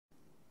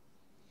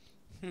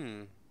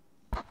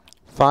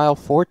File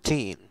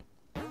 14.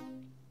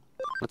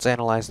 Let's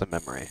analyze the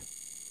memory.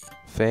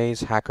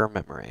 Phase hacker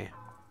memory.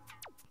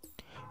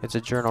 It's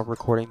a journal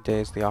recording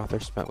days the author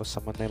spent with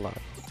someone they love.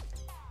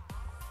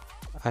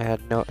 I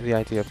had the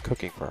idea of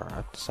cooking for her.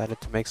 I decided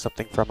to make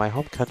something from my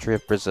home country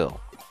of Brazil.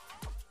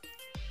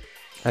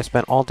 I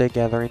spent all day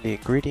gathering the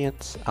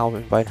ingredients. I'll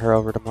invite her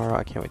over tomorrow.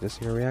 I can't wait to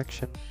see her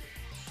reaction.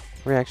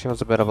 Her reaction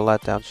was a bit of a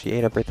letdown. She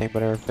ate everything,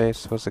 but her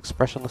face was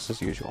expressionless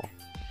as usual.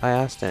 I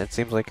asked, and it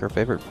seems like her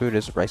favorite food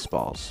is rice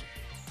balls.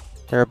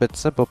 They're a bit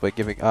simple, but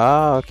giving...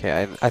 Oh,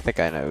 okay, I think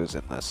I know who's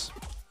in this.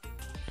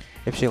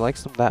 If she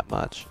likes them that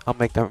much, I'll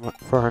make them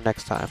for her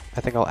next time.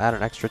 I think I'll add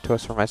an extra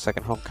twist for my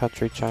second home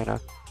country,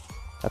 China.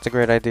 That's a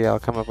great idea. I'll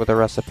come up with a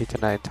recipe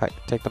tonight and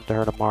take them to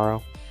her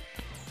tomorrow.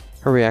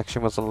 Her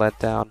reaction was a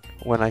letdown.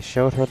 When I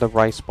showed her the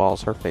rice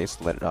balls, her face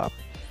lit up.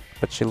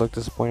 But she looked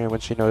disappointed when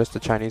she noticed the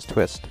Chinese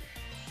twist.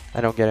 I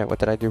don't get it. What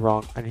did I do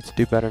wrong? I need to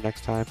do better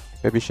next time.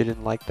 Maybe she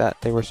didn't like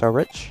that they were so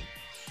rich?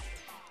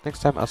 Next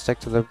time I'll stick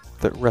to the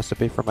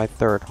recipe for my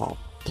third home,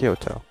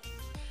 Kyoto.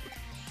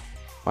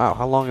 Wow,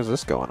 how long is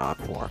this going on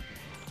for?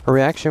 Her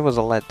reaction was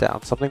a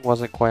letdown. Something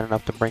wasn't quite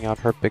enough to bring out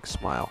her big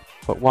smile.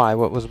 But why?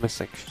 What was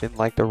missing? She didn't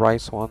like the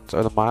rice ones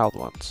or the mild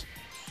ones.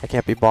 I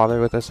can't be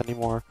bothered with this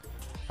anymore.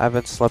 I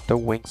haven't slept a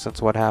wink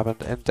since what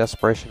happened. In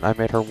desperation, I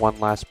made her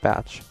one last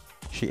batch.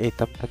 She ate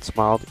them and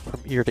smiled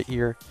from ear to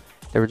ear.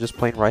 They were just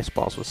plain rice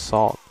balls with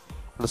salt.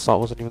 And the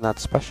salt wasn't even that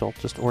special,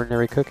 just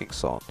ordinary cooking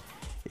salt.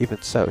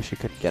 Even so, she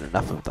couldn't get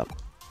enough of them.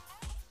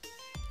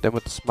 Then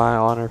with a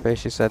smile on her face,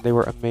 she said they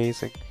were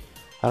amazing.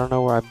 I don't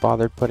know where I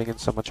bothered putting in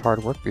so much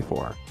hard work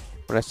before.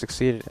 When I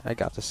succeeded, I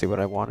got to see what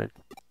I wanted.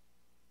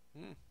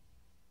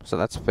 So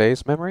that's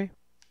phase memory?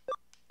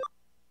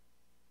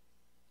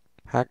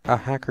 A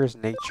hacker's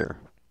nature.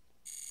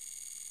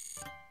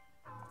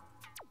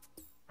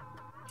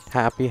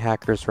 Happy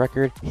hacker's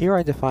record. Here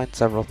I define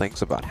several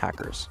things about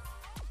hackers.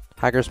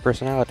 Hackers'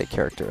 personality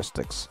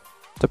characteristics.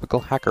 Typical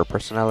hacker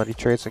personality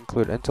traits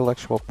include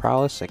intellectual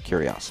prowess and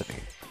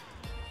curiosity.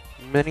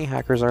 Many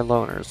hackers are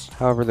loners.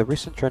 However, the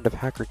recent trend of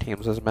hacker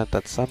teams has meant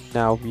that some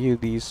now view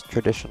these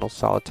traditional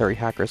solitary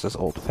hackers as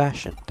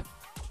old-fashioned.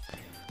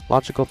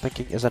 Logical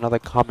thinking is another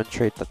common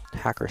trait that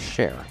hackers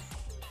share.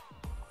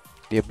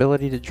 The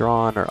ability to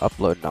draw on or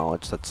upload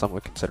knowledge that some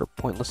would consider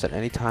pointless at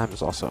any time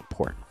is also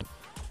important.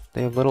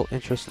 They have little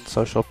interest in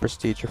social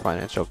prestige or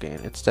financial gain.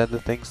 Instead,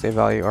 the things they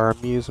value are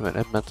amusement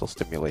and mental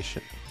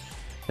stimulation.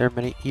 There are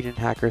many Eden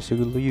hackers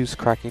who use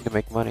cracking to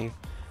make money.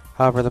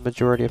 However, the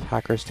majority of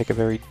hackers take a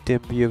very dim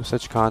view of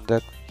such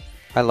conduct.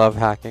 I love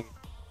hacking.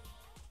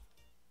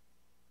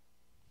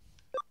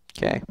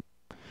 Okay.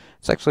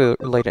 It's actually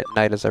late at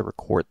night as I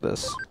record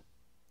this.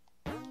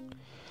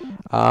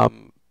 Yeah,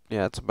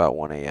 it's about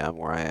 1 a.m.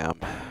 where I am.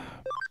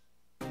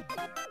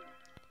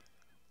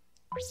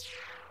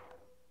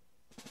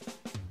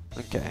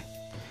 Okay.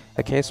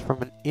 A case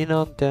from an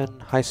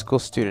Inonden high school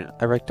student.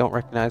 I don't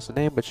recognize the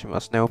name, but she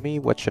must know me.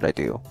 What should I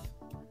do?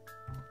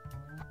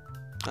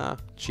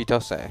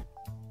 Chitose.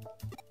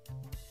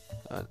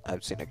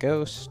 I've seen a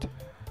ghost.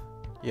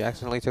 You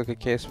accidentally took a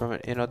case from an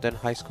Inoden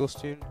high school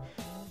student.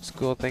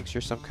 School thinks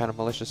you're some kind of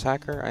malicious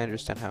hacker. I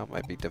understand how it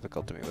might be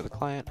difficult to meet with a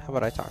client. How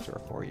about I talk to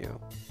her for you?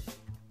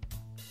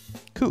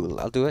 Cool,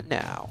 I'll do it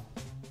now.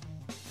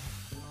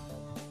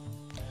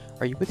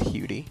 Are you with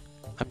Hudi?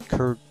 I'm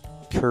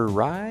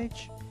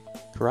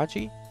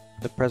Kuraji,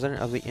 the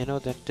president of the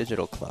Inoden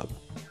Digital Club.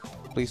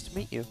 Pleased to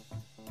meet you.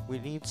 We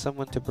need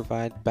someone to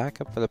provide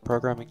backup for the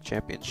programming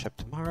championship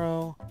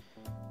tomorrow.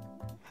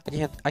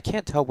 I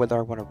can't tell whether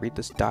I want to read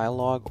this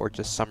dialogue or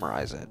just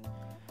summarize it.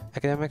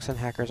 Academics and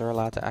hackers are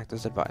allowed to act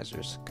as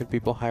advisors. Could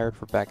people hired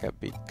for backup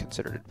be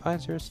considered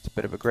advisors? It's a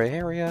bit of a gray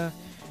area.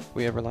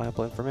 We have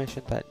reliable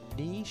information that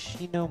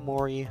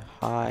Nishinomori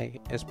High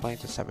is planning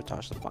to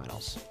sabotage the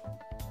finals.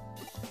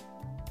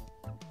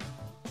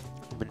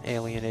 We've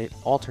been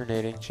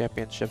alternating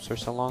championships for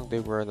so long. They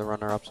were the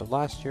runner-ups of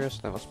last year,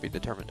 so they must be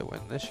determined to win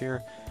this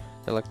year.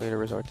 They're likely to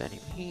resort to any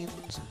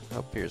means.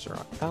 No fears are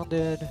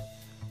unfounded.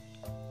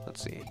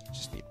 Let's see,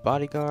 just need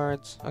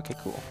bodyguards. Okay,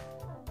 cool.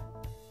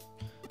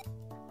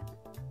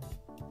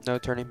 No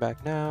turning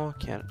back now.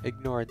 Can't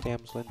ignore a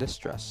damsel in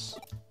distress.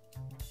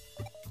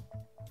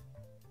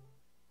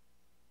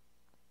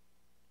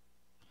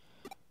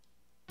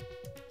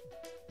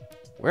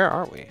 Where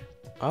are we?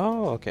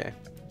 Oh, okay.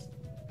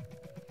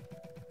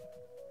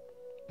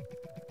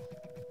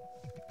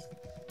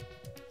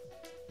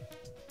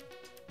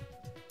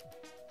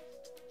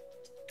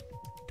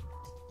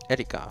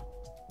 Erika.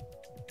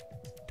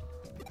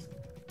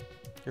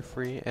 You're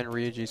free, and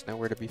Ryuji's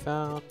nowhere to be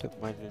found.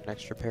 Might need an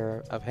extra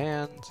pair of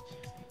hands.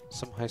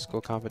 Some high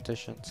school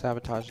competition.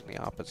 Sabotaging the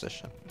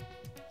opposition.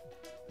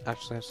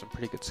 Actually have some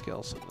pretty good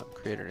skills. Some of them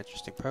created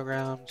interesting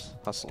programs.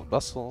 Hustle and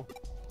bustle.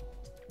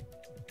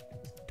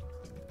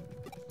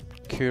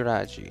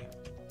 Kuraji.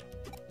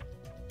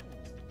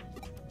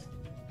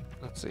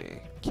 Let's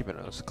see. Keeping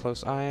a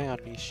close eye on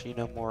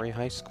Nishinomori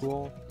High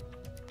School.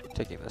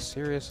 Taking this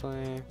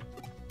seriously.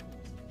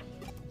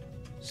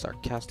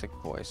 Sarcastic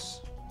voice.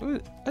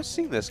 I've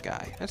seen this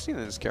guy. I've seen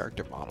this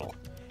character model.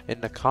 In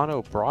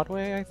Nakano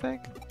Broadway, I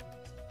think?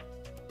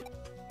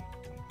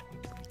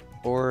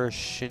 Or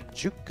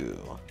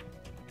Shinjuku.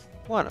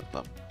 One of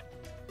them.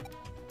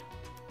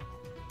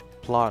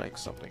 Plotting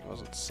something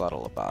wasn't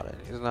subtle about it.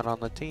 He's not on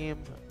the team.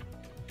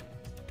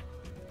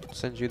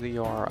 Send you the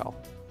URL.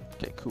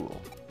 Okay, cool.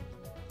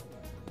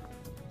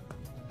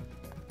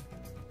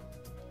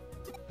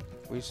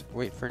 We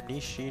wait for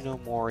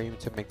Nishino Mori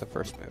to make the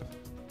first move.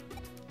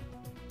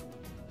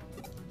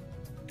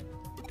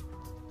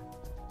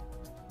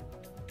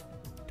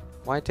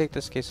 Why take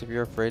this case if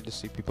you're afraid to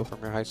see people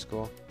from your high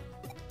school?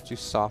 It's too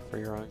soft for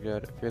your own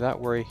good. If you're that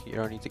worried, you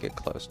don't need to get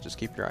close. Just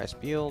keep your eyes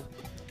peeled.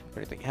 If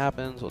anything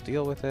happens, we'll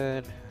deal with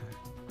it.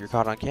 If you're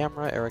caught on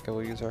camera, Erica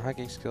will use her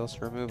hacking skills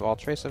to remove all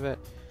trace of it.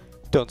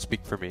 Don't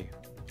speak for me.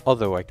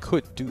 Although I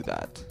could do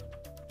that.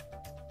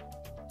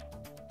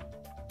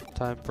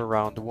 Time for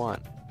round 1.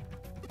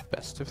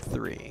 Best of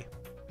 3.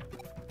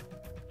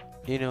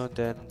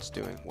 Inoden's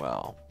doing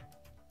well.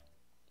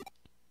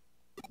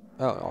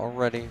 Oh,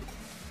 already.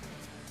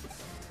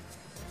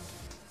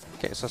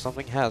 Okay, so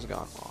something has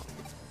gone wrong.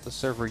 The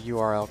server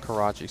URL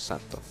Karaji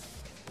sent them.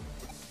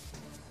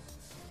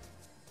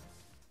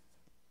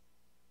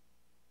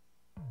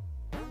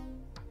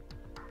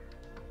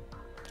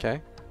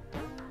 Okay.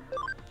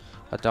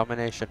 A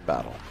domination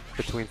battle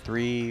between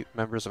 3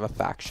 members of a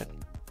faction.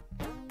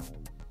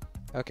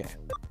 Okay.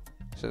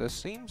 So there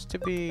seems to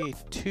be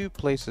 2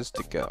 places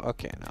to go.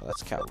 Okay, now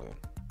that's Kowloon.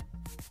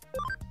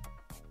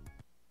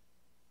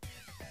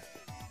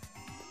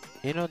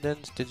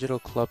 Inoden's Digital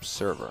Club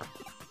server.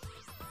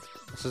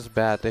 This is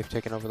bad. They've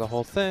taken over the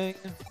whole thing.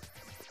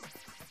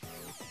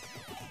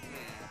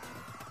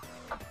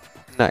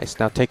 Nice.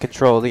 Now take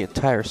control of the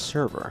entire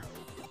server.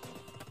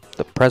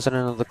 The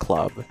president of the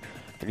club.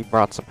 And he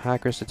brought some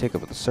hackers to take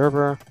over the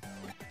server.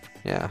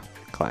 Yeah,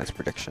 client's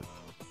prediction.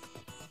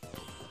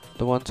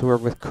 The ones who were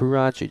with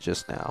Kuraji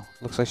just now.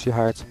 Looks like she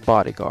hired some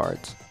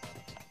bodyguards.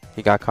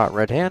 He got caught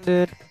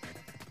red-handed.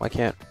 Why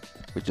can't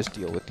we just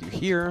deal with you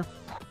here?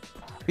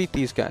 Beat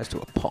these guys to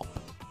a pulp.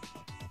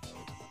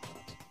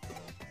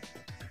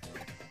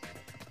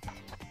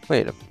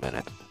 Wait a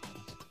minute.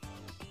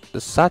 The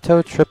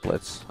Sato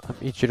triplets. I'm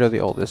Ichiro the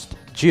oldest.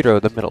 Jiro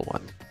the middle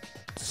one.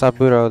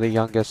 Saburo the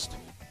youngest.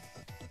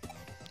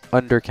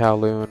 Under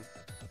Kowloon.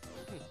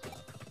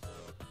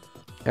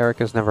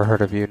 Erica's never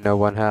heard of you. No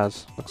one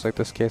has. Looks like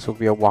this case will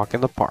be a walk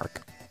in the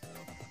park.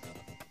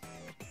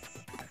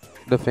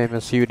 The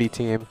famous Yudi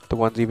team. The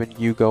ones even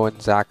Yugo and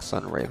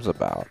Zaxxon raves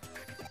about.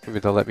 Maybe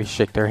they'll let me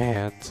shake their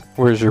hands.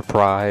 Where's your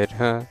pride,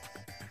 huh?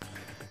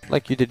 I'd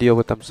like you to deal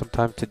with them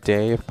sometime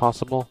today, if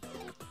possible.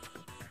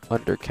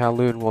 Under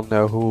Kowloon will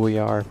know who we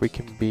are if we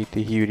can beat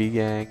the Yudi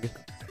gang.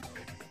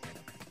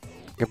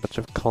 A bunch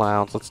of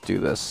clowns. Let's do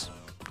this.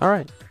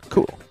 Alright,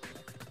 cool.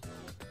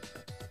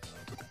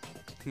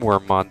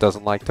 Wormmon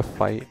doesn't like to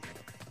fight.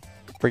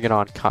 Bring it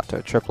on, Kato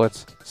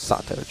triplets,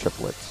 Sato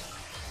triplets.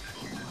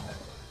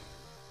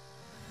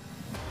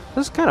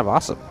 This is kind of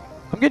awesome.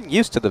 I'm getting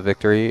used to the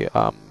victory,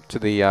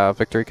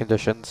 victory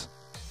conditions.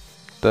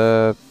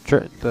 The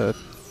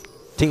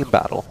team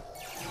battle.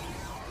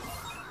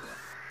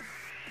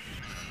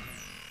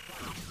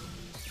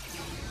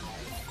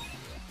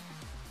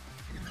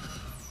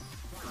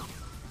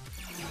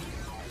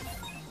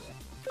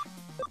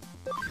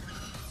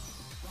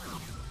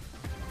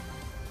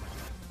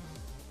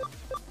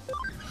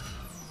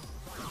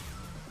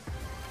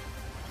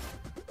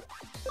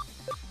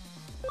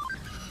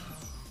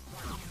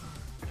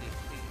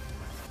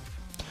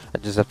 I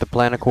just have to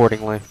plan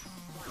accordingly.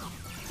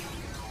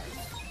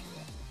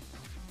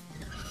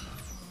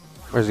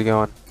 Where's he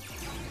going?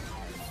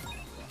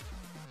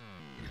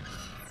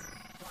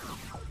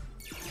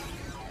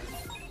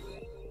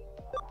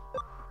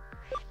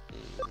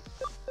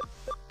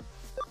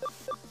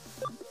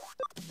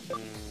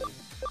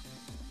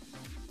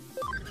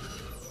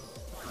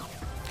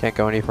 Can't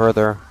go any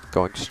further.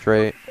 Going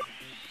straight.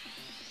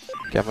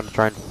 Okay, I'm gonna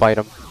try and fight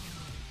him.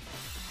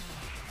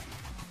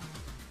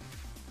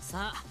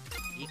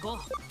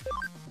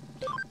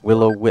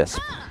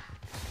 Will-O-Wisp.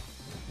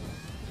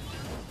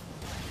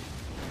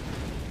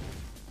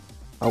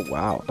 Oh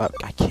wow,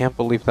 I can't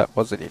believe that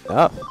wasn't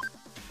enough.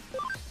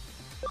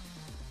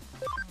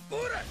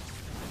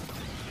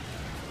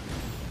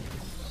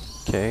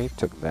 Okay,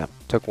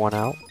 took one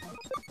out.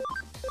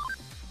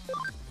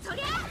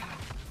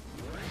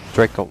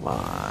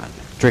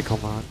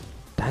 Dracomon.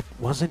 That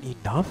wasn't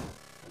enough?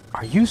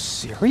 Are you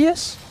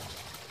serious?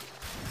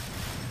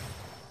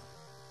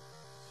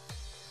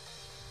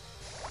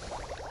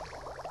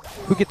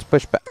 Who gets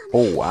pushed back?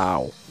 Oh,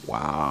 wow.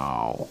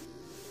 Wow.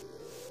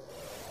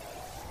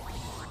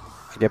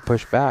 I get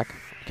pushed back.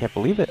 I can't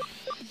believe it.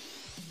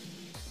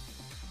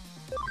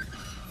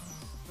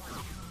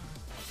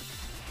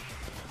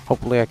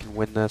 Hopefully I can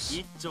win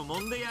this.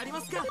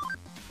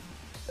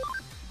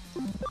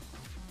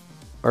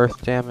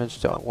 Earth damage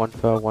to one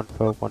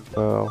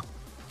foe.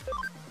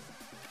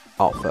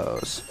 All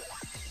foes.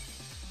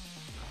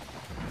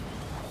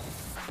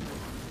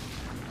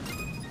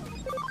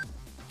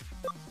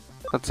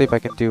 Let's see if I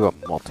can do a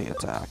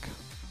multi-attack.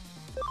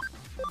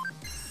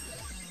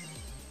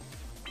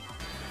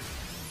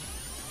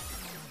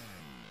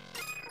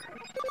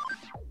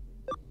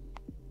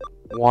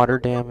 Water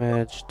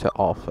damage to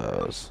all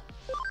foes.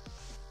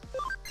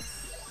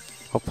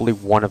 Hopefully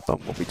one of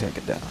them will be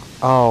taken down.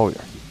 Oh, are you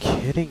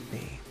kidding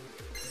me?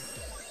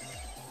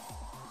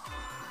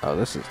 Oh,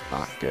 this is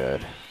not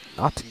good.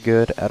 Not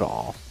good at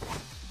all.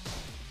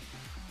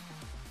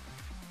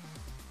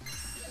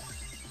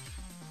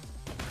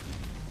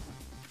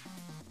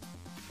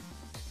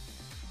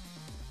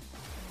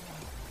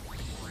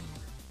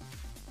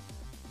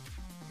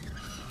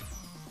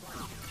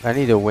 I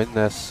need to win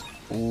this.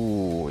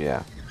 Ooh,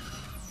 yeah.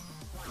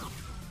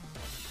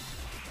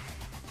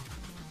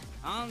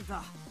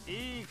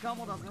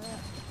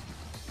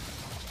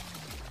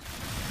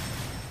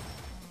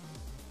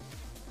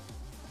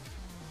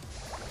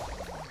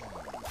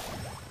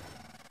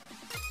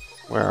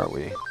 Where are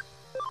we?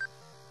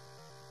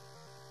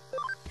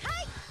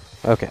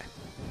 Okay.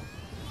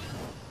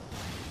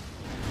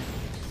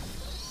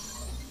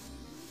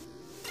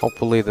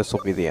 Hopefully this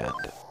will be the end.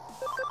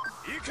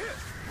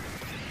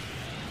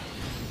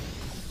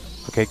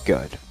 Okay,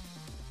 good.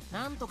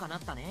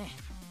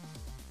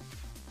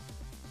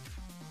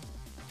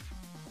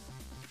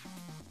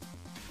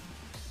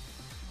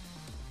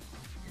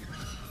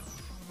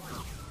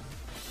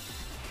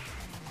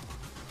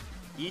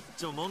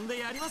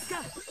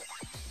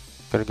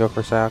 Gonna go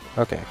for Sayak.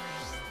 Okay.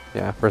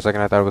 Yeah, for a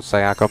second I thought it was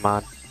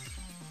Sayakomon.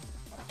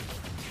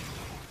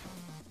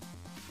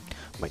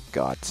 Oh my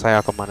god,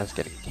 Sayakomon is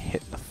getting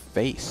hit in the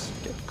face.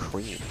 Getting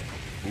creamed.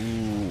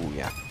 Ooh,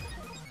 yeah.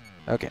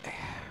 Okay.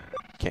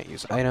 Can't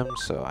use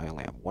items, so I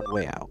only have one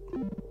way out.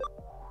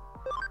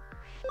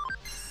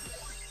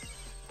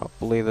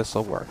 Hopefully this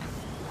will work.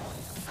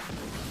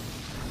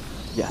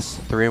 Yes,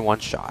 3 in 1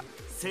 shot.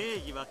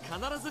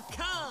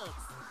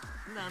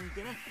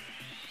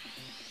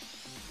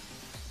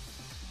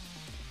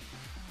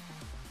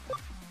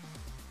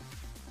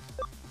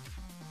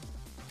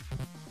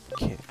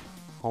 Okay.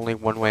 Only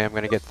one way I'm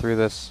gonna get through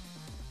this.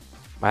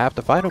 I have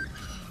to fight him.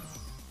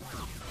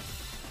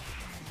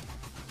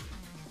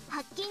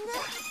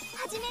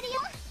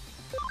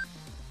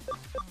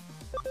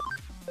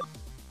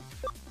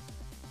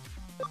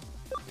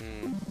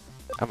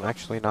 I'm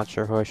actually not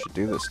sure who I should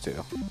do this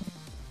to.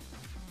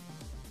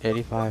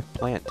 85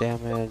 plant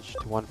damage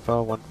to one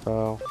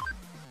foe.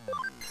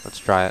 Let's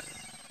try it.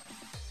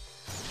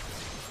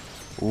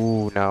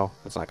 Ooh, no,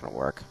 that's not gonna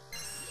work.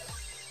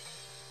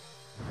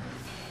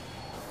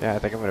 Yeah, I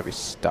think I'm gonna be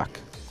stuck.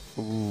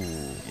 Ooh,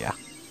 yeah.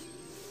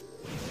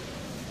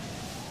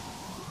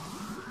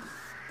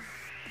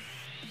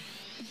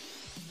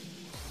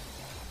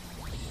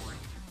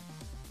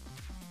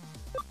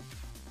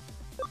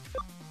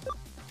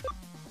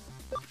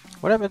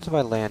 What happens if I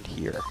land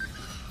here?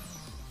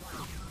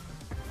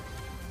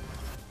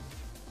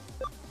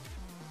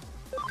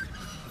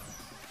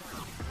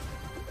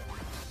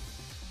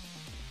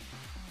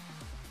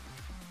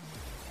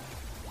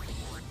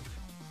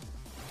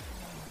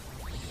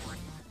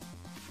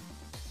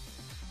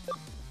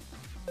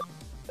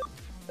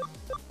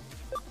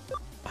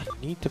 I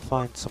need to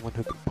find someone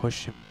who can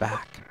push him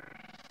back.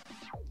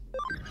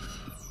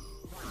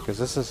 Because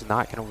this is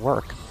not gonna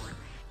work.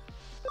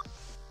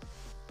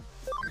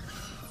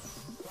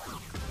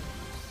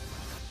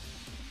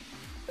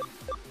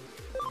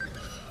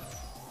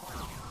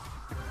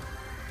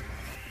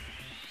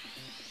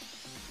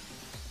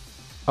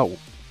 Oh.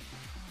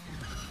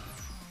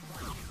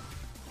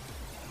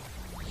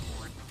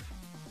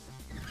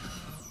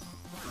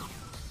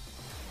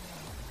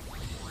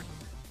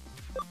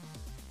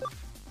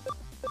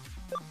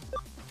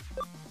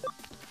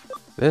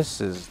 This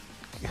is...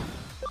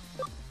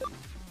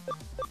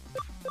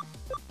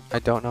 I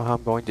don't know how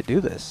I'm going to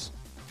do this.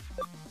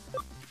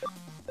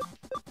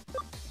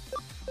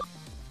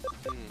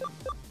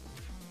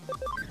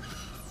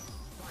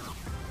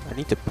 I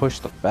need to push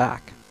them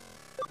back.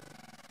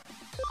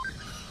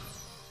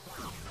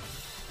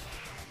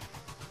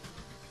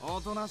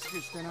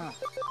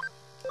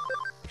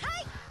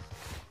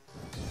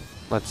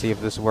 Let's see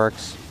if this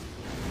works.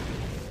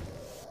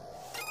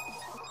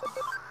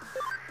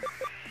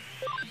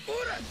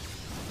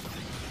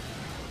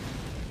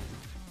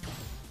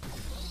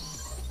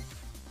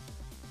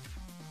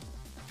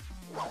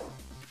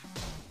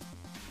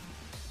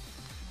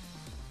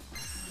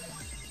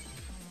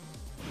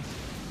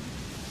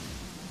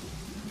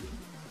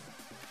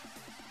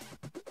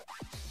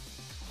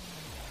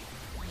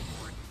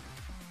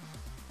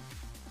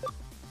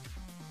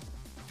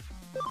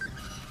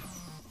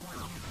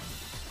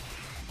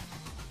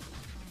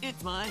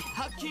 It's my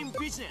hacking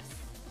business.